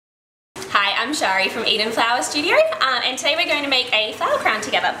I'm Shari from Eden Flower Studio, and today we're going to make a flower crown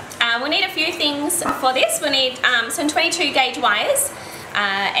together. We'll need a few things for this. We'll need some 22 gauge wires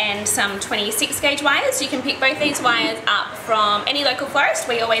and some 26 gauge wires. You can pick both these wires up from any local florist.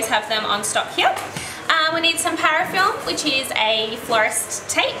 We always have them on stock here. We need some parafilm, which is a florist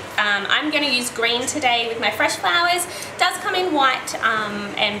tape. I'm going to use green today with my fresh flowers. It does come in white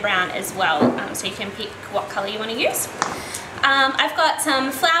and brown as well, so you can pick what colour you want to use. I've got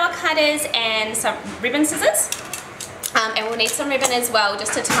some flower cutters and some ribbon scissors, and we'll need some ribbon as well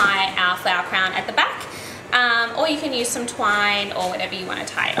just to tie our flower crown at the back, or you can use some twine or whatever you want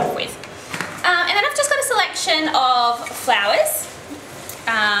to tie it off with. And then I've just got a selection of flowers.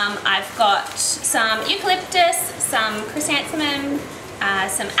 I've got some eucalyptus, some chrysanthemum,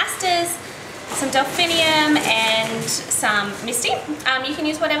 some asters, some delphinium and some misty. You can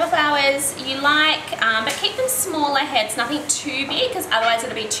use whatever flowers you like, but keep them smaller heads, nothing too big, because otherwise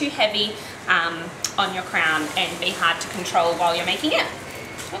it'll be too heavy on your crown and be hard to control while you're making it.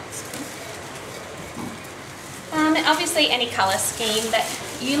 And obviously any colour scheme that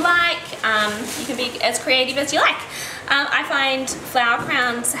you like, you can be as creative as you like. I find flower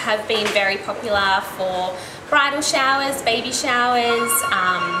crowns have been very popular for bridal showers, baby showers,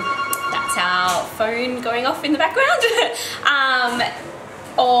 that's our phone going off in the background,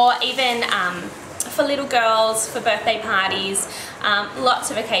 or even for little girls, for birthday parties,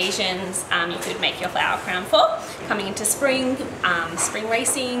 lots of occasions you could make your flower crown for. Coming into spring, spring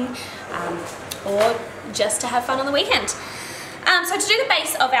racing, or just to have fun on the weekend. So to do the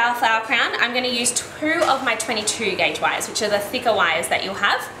base of our flower crown, I'm going to use 2 of my 22 gauge wires, which are the thicker wires that you'll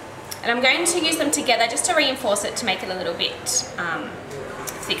have. And I'm going to use them together just to reinforce it, to make it a little bit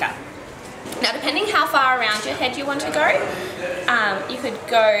thicker. Now, depending how far around your head you want to go, you could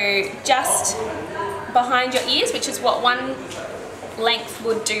go just behind your ears, which is what one length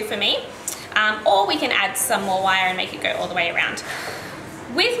would do for me, or we can add some more wire and make it go all the way around.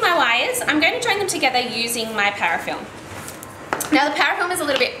 With my wires, I'm going to join them together using my parafilm. Now, the parafilm is a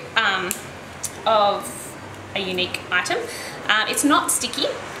little bit of a unique item. It's not sticky,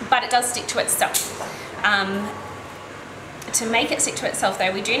 but it does stick to itself. To make it stick to itself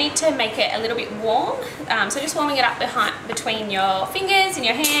though, we do need to make it a little bit warm. So just warming it up between your fingers and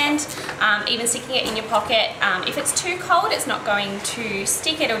your hand, even sticking it in your pocket. If it's too cold, it's not going to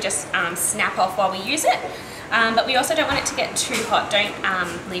stick, it'll just snap off while we use it. But we also don't want it to get too hot. Don't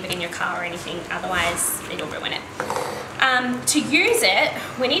leave it in your car or anything, otherwise it'll ruin it. To use it,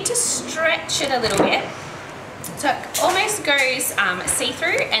 we need to stretch it a little bit so it almost goes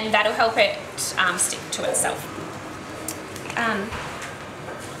see-through, and that'll help it stick to itself.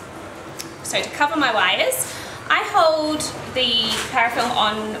 So to cover my wires, I hold the parafilm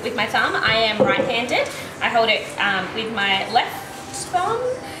on with my thumb. I am right-handed. I hold it with my left thumb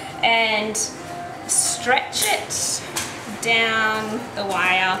and stretch it down the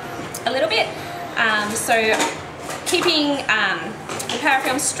wire a little bit. So keeping the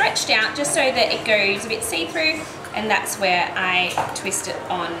parafilm stretched out just so that it goes a bit see-through, and that's where I twist it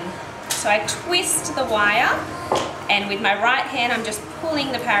on. So I twist the wire, and with my right hand I'm just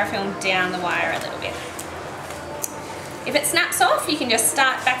pulling the parafilm down the wire a little bit. If it snaps off, you can just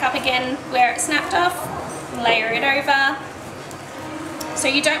start back up again where it snapped off, layer it over. So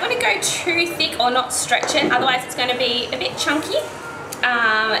you don't want to go too thick or not stretch it, otherwise it's going to be a bit chunky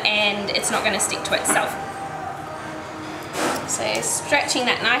and it's not going to stick to itself. So stretching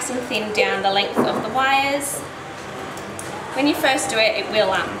that nice and thin down the length of the wires. When you first do it, it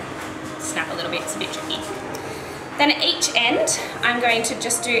will snap a little bit, it's a bit tricky. Then at each end, I'm going to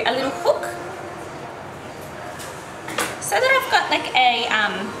just do a little hook, so that I've got like a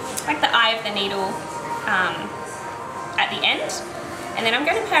like the eye of the needle at the end, and then I'm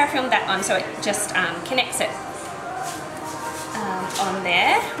going to parafilm that on so it just connects it on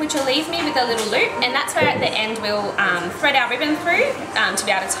there, which will leave me with a little loop, and that's where at the end we'll thread our ribbon through to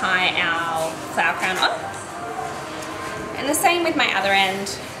be able to tie our flower crown on. And the same with my other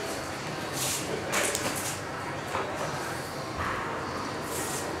end.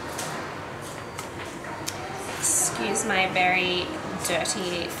 Excuse my very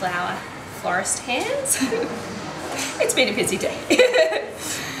dirty florist hands. It's been a busy day.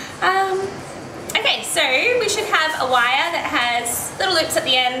 Okay, so we should have a wire that has little loops at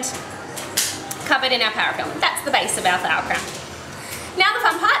the end covered in our parafilm. That's the base of our flower crown. Now the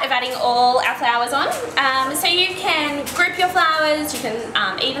fun part of adding all our flowers on. So you can group your flowers, you can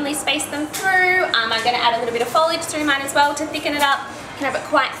evenly space them through. I'm going to add a little bit of foliage through mine as well to thicken it up. You can have it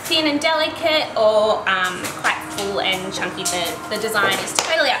quite thin and delicate, or quite full and chunky. The design is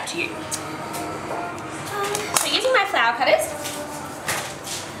totally up to you. So using my flower cutters,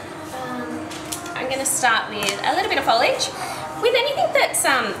 going to start with a little bit of foliage. With anything that's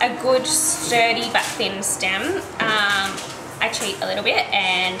a good sturdy but thin stem, I cheat a little bit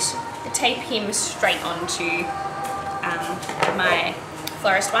and tape him straight onto my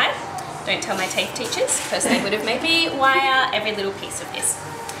florist wire. Don't tell my tape teachers because they would have made me wire every little piece of this,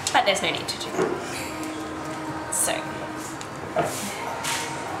 but there's no need to do that. So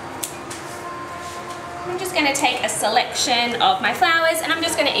I'm just going to take a selection of my flowers and I'm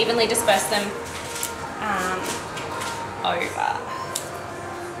just going to evenly disperse them over.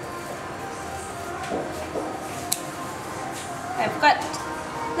 I've got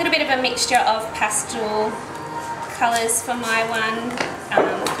a little bit of a mixture of pastel colours for my one,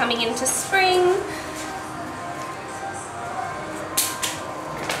 coming into spring.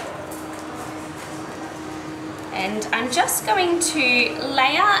 And I'm just going to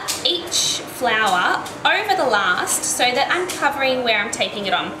layer each flower over the last so that I'm covering where I'm taping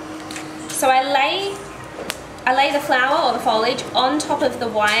it on. So I lay the flower or the foliage on top of the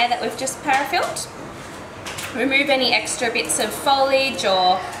wire that we've just parafilmed. Remove any extra bits of foliage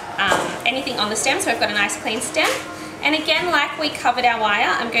or anything on the stem so I've got a nice clean stem. And again, like we covered our wire,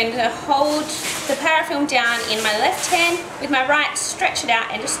 I'm going to hold the parafilm down in my left hand, with my right stretch it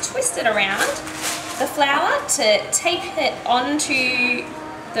out and just twist it around the flower to tape it onto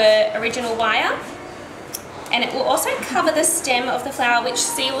the original wire. And it will also cover the stem of the flower, which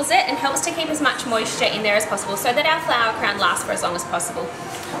seals it and helps to keep as much moisture in there as possible so that our flower crown lasts for as long as possible.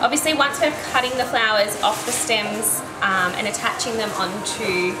 Obviously, once we're cutting the flowers off the stems and attaching them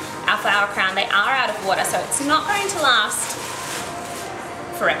onto our flower crown, they are out of water, so it's not going to last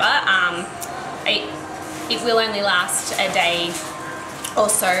forever. It will only last a day or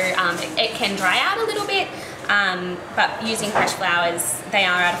so. It can dry out a little bit, but using fresh flowers, they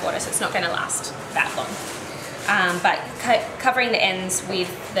are out of water, so it's not going to last that long. But covering the ends with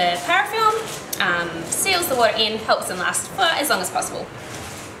the parafilm seals the water in, helps them last for as long as possible.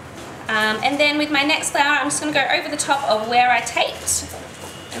 And then with my next flower, I'm just going to go over the top of where I taped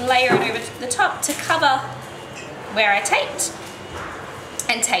and layer it over the top to cover where I taped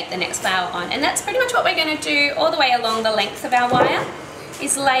and tape the next flower on. And that's pretty much what we're going to do all the way along the length of our wire,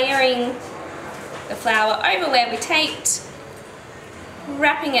 is layering the flower over where we taped,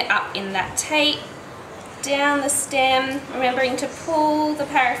 wrapping it up in that tape, down the stem, remembering to pull the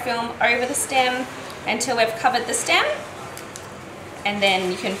parafilm over the stem until we've covered the stem, and then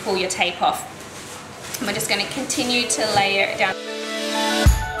you can pull your tape off. And we're just going to continue to layer it down.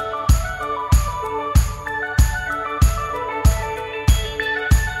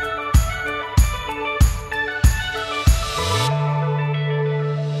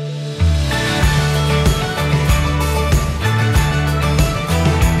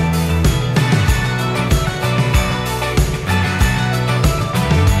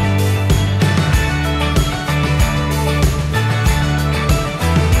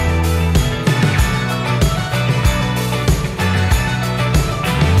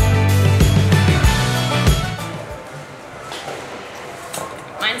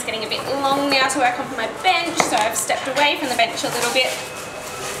 Mine's getting a bit long now to work on for my bench, so I've stepped away from the bench a little bit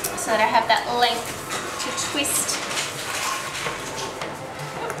so that I have that length to twist.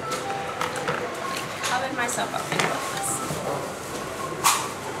 I covered myself up in this.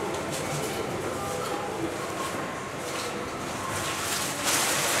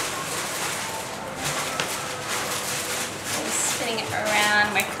 Spinning it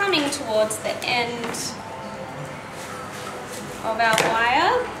around, we're coming towards the end of our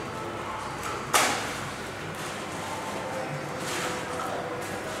wire.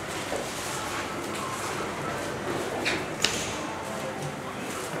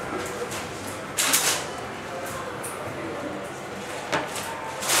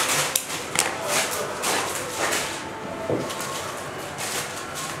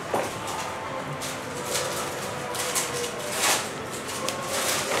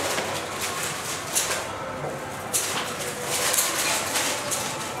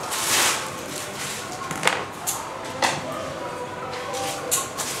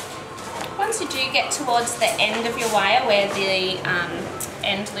 Once you do get towards the end of your wire where the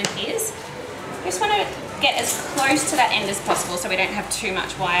end loop is, you just want to get as close to that end as possible so we don't have too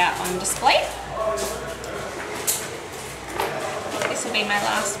much wire on display. This will be my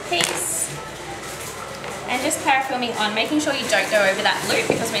last piece. And just parafilming on, making sure you don't go over that loop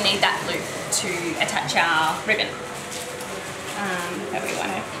because we need that loop to attach our ribbon. But we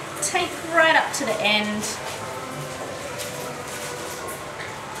want to take right up to the end.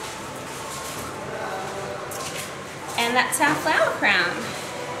 And that's our flower crown.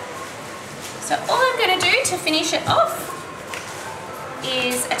 So all I'm going to do to finish it off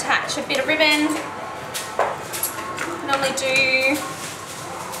is attach a bit of ribbon normally do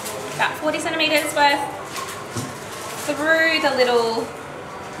about 40 centimetres worth through the little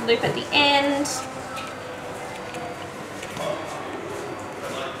loop at the end.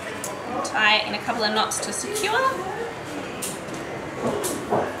 And tie it in a couple of knots to secure.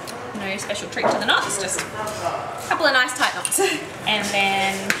 No special trick to the knots, just a couple of nice tight knots. And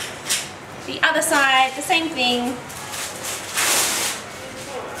then the other side, the same thing.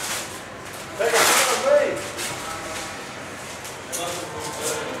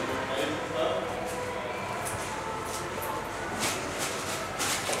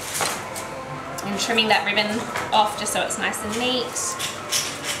 And trimming that ribbon off just so it's nice and neat.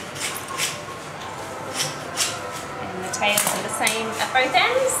 And the tails are the same at both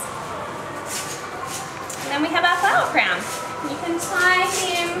ends. And then we have our flower crown. You can tie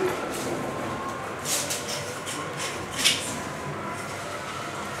him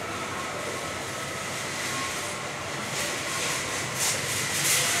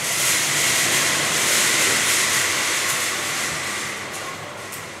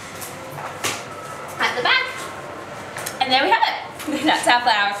at the back. And there we have it. That's our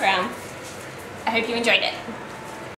flower crown. I hope you enjoyed it.